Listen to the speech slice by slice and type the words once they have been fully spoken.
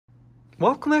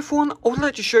Welcome everyone, I would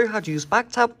like to show you how to use back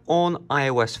tap on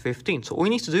iOS 15. So all you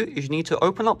need to do is you need to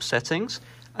open up settings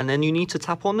and then you need to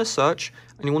tap on the search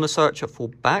and you want to search for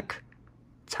back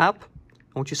tap.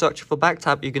 And once you search for back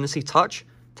tap, you're going to see touch,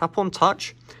 tap on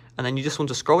touch, and then you just want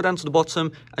to scroll down to the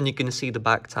bottom and you're going to see the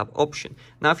back tap option.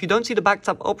 Now if you don't see the back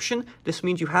tap option, this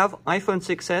means you have iPhone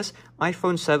 6s,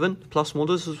 iPhone 7 Plus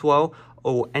models as well,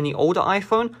 or any older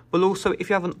iPhone, but also if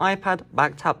you have an iPad,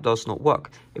 back tap does not work.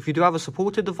 If you do have a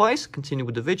supported device, continue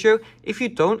with the video. If you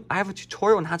don't, I have a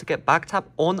tutorial on how to get back tap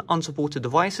on unsupported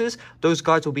devices. Those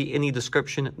guides will be in the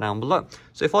description down below.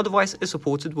 So if our device is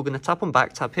supported, we're going to tap on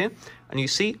back tap here, and you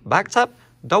see back tap,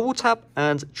 double tap,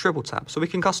 and triple tap. So we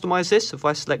can customize this. If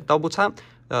I select double tap,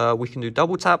 we can do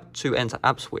double tap to enter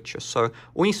app switches. So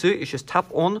all you need to do is just tap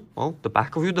on, the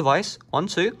back of your device, 1,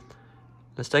 2.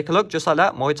 Let's take a look, just like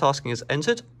that, multitasking is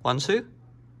entered, 1, 2,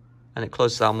 and it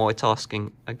closes out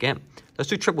multitasking again. Let's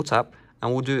do triple tap,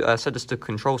 and we'll do set this to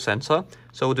control center.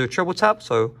 So we'll do a triple tap,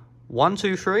 so 1,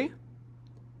 2, 3.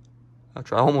 I'll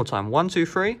try one more time, 1, 2,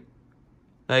 3.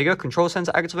 There you go, control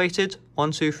center activated,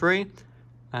 1, 2, 3,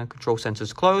 and control center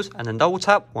is closed, and then double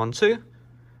tap, 1, 2. You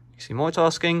see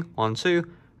multitasking, 1,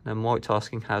 2. And then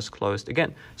multitasking has closed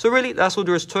again. So really, that's all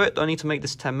there is to it. Don't need to make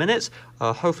this 10 minutes.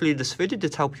 Hopefully this video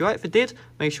did help you out. If it did,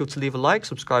 make sure to leave a like,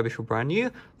 subscribe if you're brand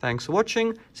new. Thanks for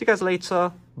watching. See you guys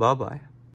later. Bye-bye.